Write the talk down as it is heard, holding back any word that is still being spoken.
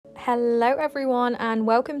Hello everyone and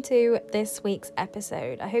welcome to this week's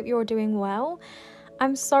episode. I hope you're doing well.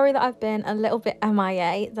 I'm sorry that I've been a little bit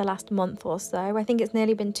MIA the last month or so. I think it's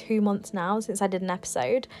nearly been 2 months now since I did an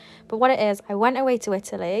episode. But what it is, I went away to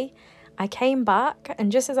Italy, I came back,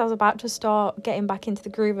 and just as I was about to start getting back into the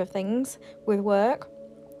groove of things with work,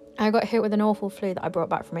 I got hit with an awful flu that I brought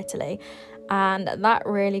back from Italy, and that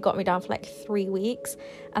really got me down for like 3 weeks,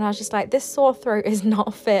 and I was just like, this sore throat is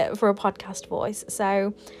not fit for a podcast voice.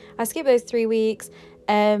 So I skipped those 3 weeks.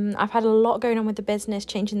 I've had a lot going on with the business,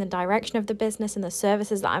 changing the direction of the business and the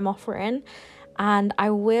services that I'm offering, and I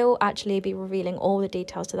will actually be revealing all the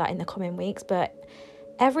details to that in the coming weeks, but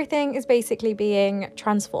everything is basically being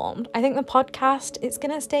transformed. I think the podcast, it's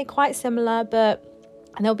going to stay quite similar, but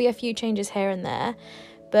there'll be a few changes here and there.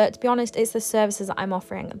 But to be honest, it's the services that I'm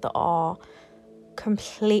offering that are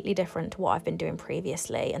completely different to what I've been doing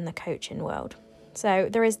previously in the coaching world. So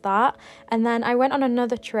there is that. And then I went on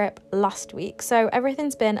another trip last week. So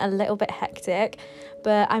everything's been a little bit hectic,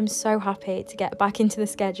 but I'm so happy to get back into the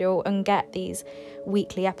schedule and get these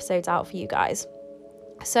weekly episodes out for you guys.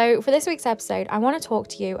 So for this week's episode, I want to talk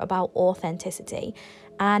to you about authenticity,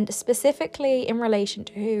 and specifically in relation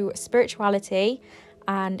to spirituality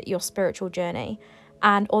and your spiritual journey.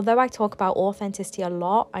 And although I talk about authenticity a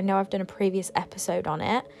lot, I know I've done a previous episode on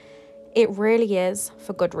it, it really is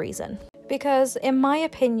for good reason. Because in my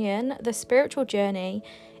opinion, the spiritual journey,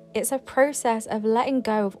 it's a process of letting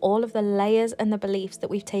go of all of the layers and the beliefs that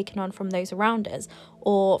we've taken on from those around us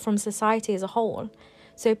or from society as a whole.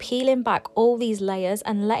 So peeling back all these layers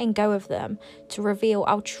and letting go of them to reveal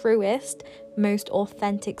our truest, most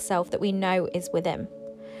authentic self that we know is within.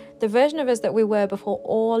 The version of us that we were before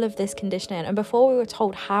all of this conditioning and before we were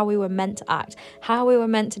told how we were meant to act, how we were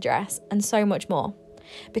meant to dress, and so much more.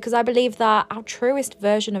 Because I believe that our truest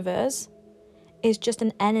version of us is just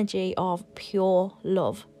an energy of pure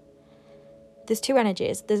love. There's two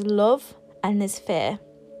energies. There's love and there's fear.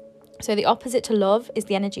 So the opposite to love is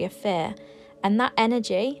the energy of fear. And that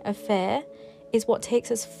energy of fear is what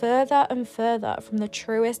takes us further and further from the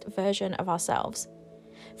truest version of ourselves.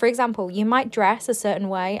 For example, you might dress a certain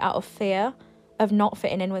way out of fear of not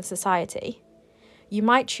fitting in with society. You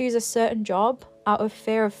might choose a certain job out of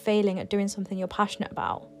fear of failing at doing something you're passionate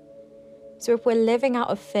about. So if we're living out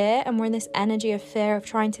of fear and we're in this energy of fear of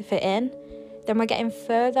trying to fit in, then we're getting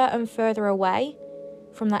further and further away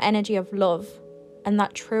from that energy of love and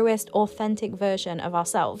that truest, authentic version of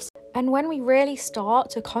ourselves. And when we really start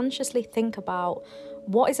to consciously think about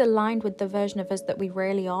what is aligned with the version of us that we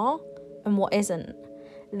really are and what isn't,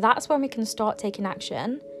 that's when we can start taking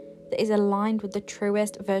action that is aligned with the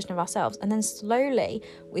truest version of ourselves. And then slowly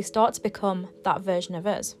we start to become that version of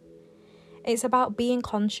us. It's about being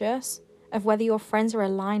conscious of whether your friends are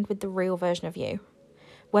aligned with the real version of you,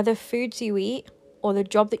 whether foods you eat or the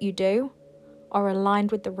job that you do are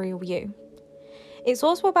aligned with the real you. It's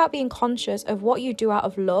also about being conscious of what you do out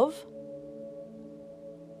of love,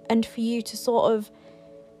 and for you to sort of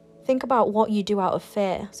think about what you do out of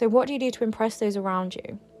fear. So what do you do to impress those around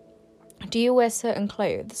you? Do you wear certain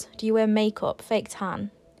clothes? Do you wear makeup, fake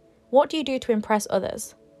tan? What do you do to impress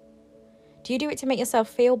others? Do you do it to make yourself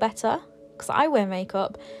feel better? Because I wear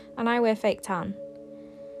makeup and I wear fake tan.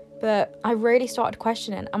 But I really started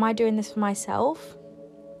questioning, am I doing this for myself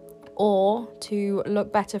or to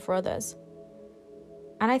look better for others?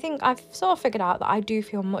 And I think I've sort of figured out that I do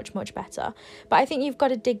feel much, much better. But I think you've got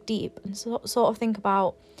to dig deep and sort of think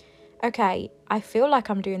about, okay, I feel like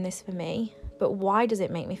I'm doing this for me, but why does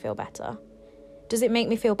it make me feel better? Does it make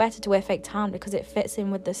me feel better to wear fake tan because it fits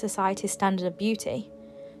in with the society's standard of beauty?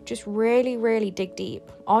 Just really, really dig deep.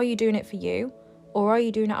 Are you doing it for you, or are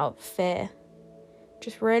you doing it out of fear?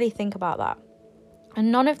 Just really think about that.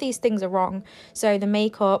 And none of these things are wrong. So the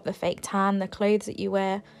makeup, the fake tan, the clothes that you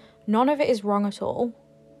wear, none of it is wrong at all.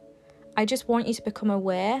 I just want you to become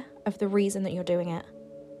aware of the reason that you're doing it.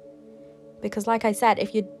 Because like I said,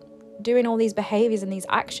 if you're doing all these behaviours and these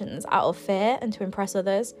actions out of fear and to impress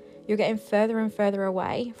others, you're getting further and further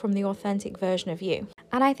away from the authentic version of you.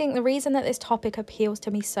 And I think the reason that this topic appeals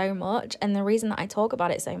to me so much, and the reason that I talk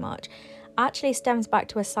about it so much, actually stems back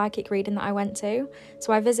to a psychic reading that I went to.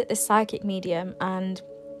 So I visit this psychic medium, and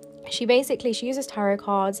she uses tarot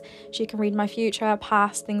cards. She can read my future,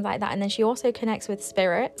 past, things like that. And then she also connects with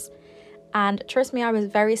spirits. And trust me, I was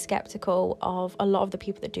very skeptical of a lot of the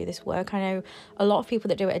people that do this work. I know a lot of people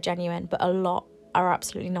that do it are genuine, but a lot are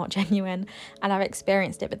absolutely not genuine, and I've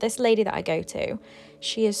experienced it. But this lady that I go to,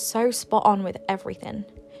 she is so spot on with everything.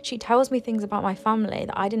 She tells me things about my family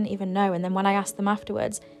that I didn't even know, and then when I ask them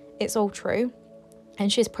afterwards, it's all true.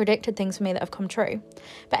 and she's predicted things for me that have come true.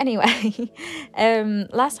 But anyway,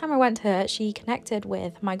 last time I went to her, she connected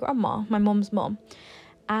with my grandma, my mum's mum.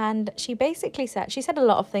 And she basically said a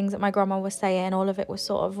lot of things that my grandma was saying. All of it was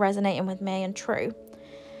sort of resonating with me and true.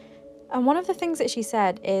 And one of the things that she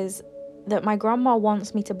said is that my grandma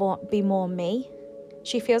wants me to be more me.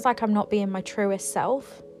 She feels like I'm not being my truest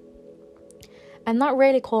self. And that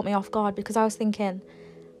really caught me off guard, because I was thinking,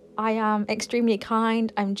 I am extremely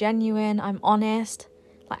kind, I'm genuine, I'm honest.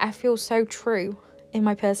 Like, I feel so true in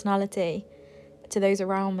my personality to those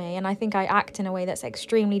around me, and I think I act in a way that's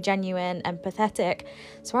extremely genuine and empathetic.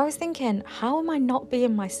 So I was thinking, how am I not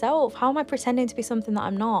being myself? How am I pretending to be something that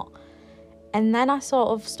I'm not? And then I sort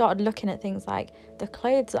of started looking at things like the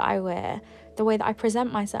clothes that I wear, the way that I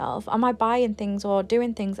present myself. Am I buying things or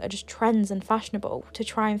doing things that are just trends and fashionable to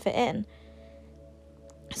try and fit in?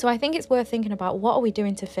 So I think it's worth thinking about, what are we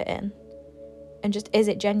doing to fit in? And just, is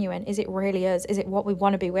it genuine? Is it really us? Is it what we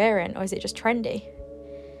want to be wearing, or is it just trendy?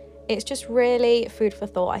 It's just really food for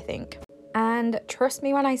thought, I think. And trust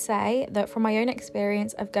me when I say that from my own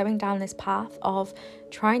experience of going down this path of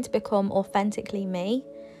trying to become authentically me,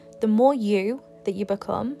 the more you that you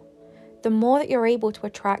become, the more that you're able to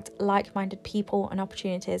attract like-minded people and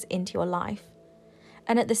opportunities into your life.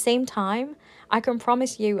 And at the same time, I can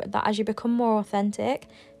promise you that as you become more authentic,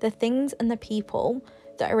 the things and the people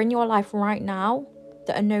that are in your life right now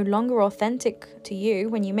that are no longer authentic to you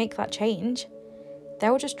when you make that change,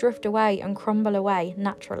 they'll just drift away and crumble away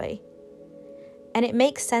naturally. And it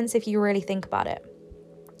makes sense if you really think about it.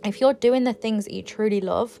 If you're doing the things that you truly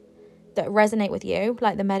love, that resonate with you,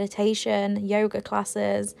 like the meditation, yoga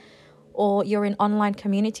classes, or you're in online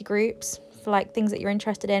community groups for like things that you're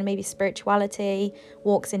interested in, maybe spirituality,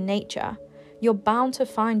 walks in nature, you're bound to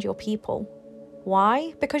find your people.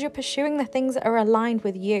 Why? Because you're pursuing the things that are aligned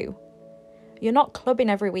with you. You're not clubbing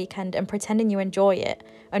every weekend and pretending you enjoy it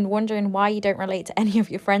and wondering why you don't relate to any of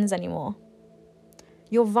your friends anymore.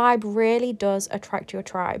 Your vibe really does attract your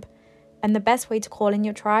tribe. And the best way to call in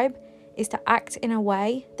your tribe is to act in a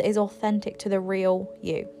way that is authentic to the real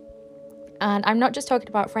you. And I'm not just talking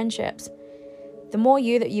about friendships. The more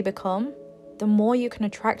you that you become, the more you can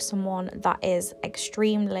attract someone that is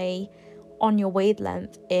extremely on your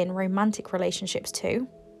wavelength in romantic relationships too.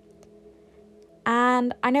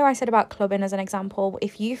 And I know I said about clubbing as an example.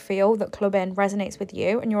 If you feel that clubbing resonates with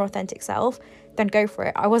you and your authentic self, then go for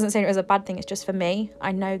it. I wasn't saying it was a bad thing, it's just for me.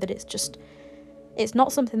 I know that it's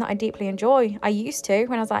not something that I deeply enjoy. I used to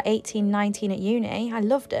when I was like 18, 19 at uni. I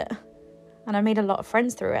loved it. And I made a lot of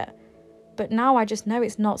friends through it. But now I just know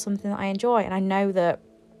it's not something that I enjoy. And I know that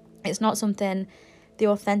it's not something the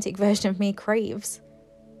authentic version of me craves.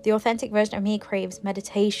 The authentic version of me craves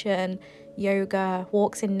meditation, yoga,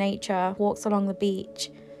 walks in nature, walks along the beach,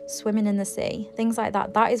 swimming in the sea, things like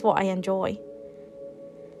that. That is what I enjoy.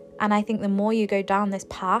 And I think the more you go down this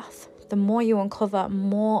path, the more you uncover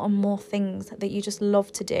more and more things that you just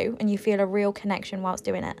love to do, and you feel a real connection whilst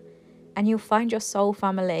doing it. And you'll find your soul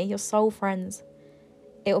family, your soul friends.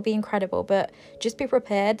 It will be incredible. But just be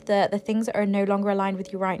prepared that the things that are no longer aligned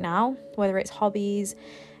with you right now, whether it's hobbies,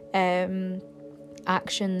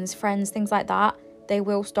 actions, friends, things like that, they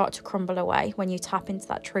will start to crumble away when you tap into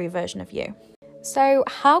that true version of you. So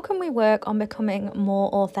how can we work on becoming more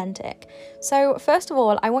authentic? So first of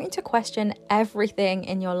all, I want you to question everything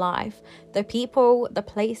in your life. The people, the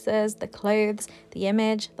places, the clothes, the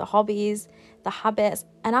image, the hobbies, the habits,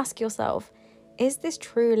 and ask yourself, is this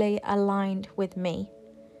truly aligned with me?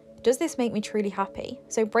 Does this make me truly happy?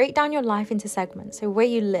 So break down your life into segments. So where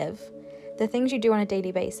you live, the things you do on a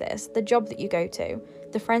daily basis, the job that you go to,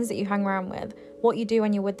 the friends that you hang around with, what you do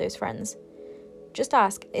when you're with those friends. Just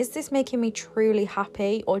ask, is this making me truly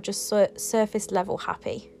happy or just surface level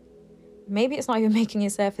happy? Maybe it's not even making you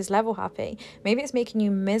surface level happy. Maybe it's making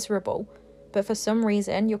you miserable. But for some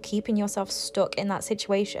reason, you're keeping yourself stuck in that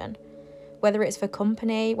situation. Whether it's for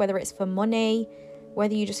company, whether it's for money,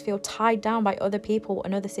 whether you just feel tied down by other people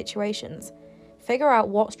and other situations. Figure out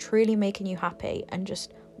what's truly making you happy and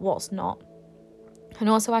just what's not. And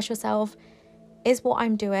also ask yourself, is what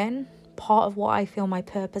I'm doing part of what I feel my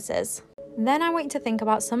purpose is? Then I want you to think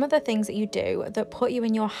about some of the things that you do that put you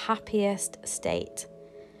in your happiest state.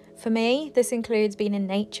 For me, this includes being in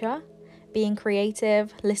nature, being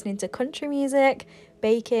creative, listening to country music,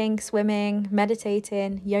 baking, swimming,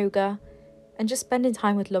 meditating, yoga, and just spending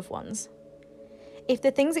time with loved ones. If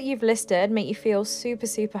the things that you've listed make you feel super,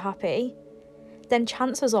 super happy, then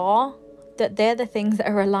chances are that they're the things that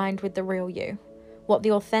are aligned with the real you, what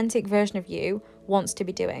the authentic version of you wants to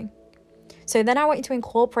be doing. So then I want you to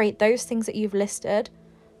incorporate those things that you've listed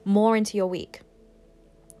more into your week.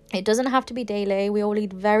 It doesn't have to be daily. We all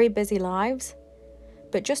lead very busy lives.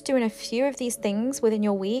 But just doing a few of these things within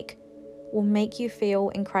your week will make you feel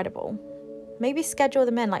incredible. Maybe schedule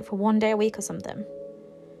them in like for 1 day a week or something.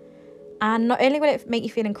 And not only will it make you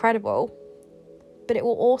feel incredible, but it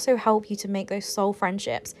will also help you to make those soul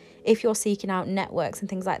friendships if you're seeking out networks and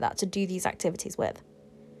things like that to do these activities with.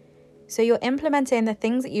 So you're implementing the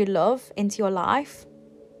things that you love into your life,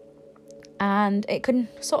 and it can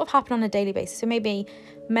sort of happen on a daily basis. So maybe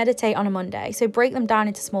meditate on a Monday. So break them down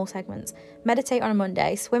into small segments. Meditate on a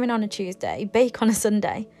Monday, swimming on a Tuesday, bake on a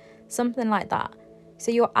Sunday, something like that.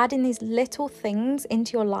 So you're adding these little things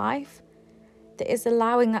into your life that is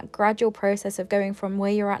allowing that gradual process of going from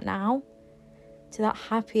where you're at now to that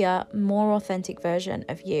happier, more authentic version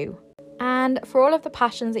of you. And for all of the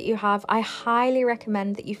passions that you have, I highly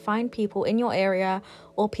recommend that you find people in your area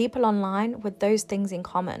or people online with those things in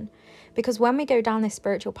common. Because when we go down this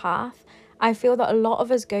spiritual path, I feel that a lot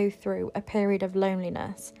of us go through a period of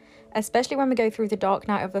loneliness, especially when we go through the dark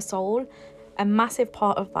night of the soul. A massive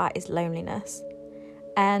part of that is loneliness.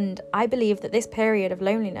 And I believe that this period of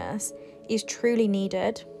loneliness is truly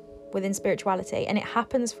needed within spirituality, and it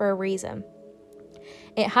happens for a reason.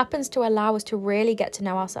 It happens to allow us to really get to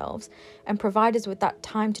know ourselves and provide us with that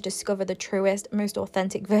time to discover the truest, most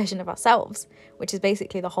authentic version of ourselves, which is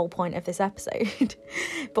basically the whole point of this episode.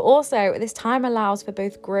 But also, this time allows for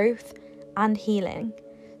both growth and healing.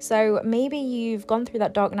 So maybe you've gone through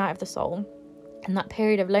that dark night of the soul and that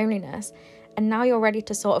period of loneliness, and now you're ready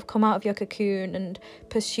to sort of come out of your cocoon and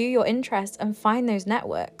pursue your interests and find those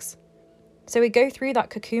networks. So we go through that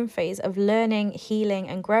cocoon phase of learning, healing,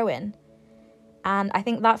 and growing. And I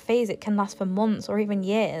think that phase, it can last for months or even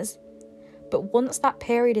years. But once that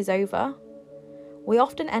period is over, we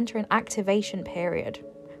often enter an activation period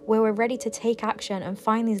where we're ready to take action and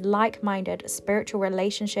find these like-minded spiritual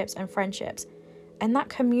relationships and friendships. And that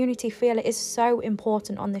community feel is so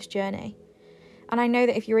important on this journey. And I know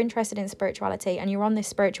that if you're interested in spirituality and you're on this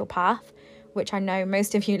spiritual path, which I know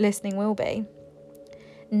most of you listening will be,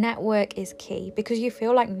 network is key, because you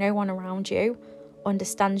feel like no one around you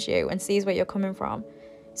understands you and sees where you're coming from.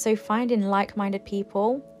 So finding like-minded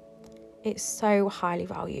people, it's so highly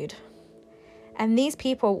valued. And these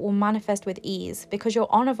people will manifest with ease because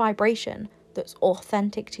you're on a vibration that's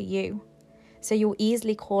authentic to you. So you'll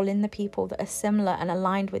easily call in the people that are similar and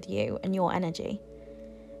aligned with you and your energy.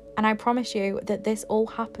 And I promise you that this all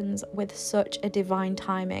happens with such a divine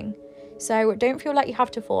timing. So don't feel like you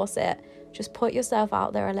have to force it. Just put yourself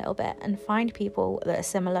out there a little bit and find people that are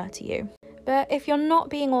similar to you. But if you're not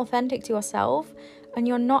being authentic to yourself and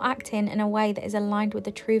you're not acting in a way that is aligned with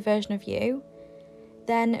the true version of you,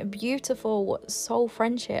 then beautiful soul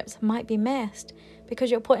friendships might be missed because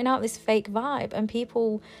you're putting out this fake vibe, and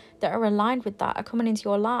people that are aligned with that are coming into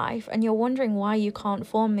your life, and you're wondering why you can't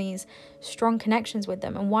form these strong connections with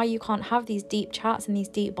them and why you can't have these deep chats and these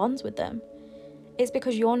deep bonds with them. It's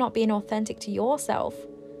because you're not being authentic to yourself.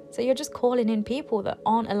 So you're just calling in people that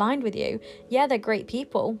aren't aligned with you. Yeah, they're great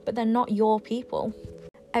people, but they're not your people.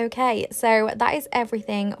 Okay, so that is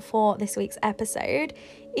everything for this week's episode.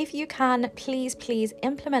 If you can, please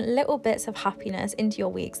implement little bits of happiness into your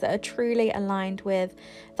weeks that are truly aligned with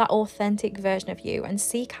that authentic version of you, and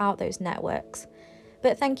seek out those networks.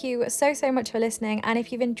 But thank you so much for listening. And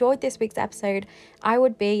if you've enjoyed this week's episode, I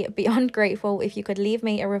would be beyond grateful if you could leave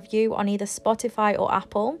me a review on either Spotify or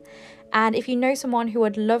Apple. And if you know someone who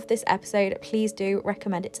would love this episode, please do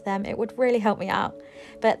recommend it to them. It would really help me out.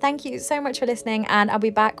 But thank you so much for listening, and I'll be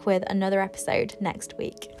back with another episode next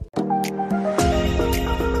week.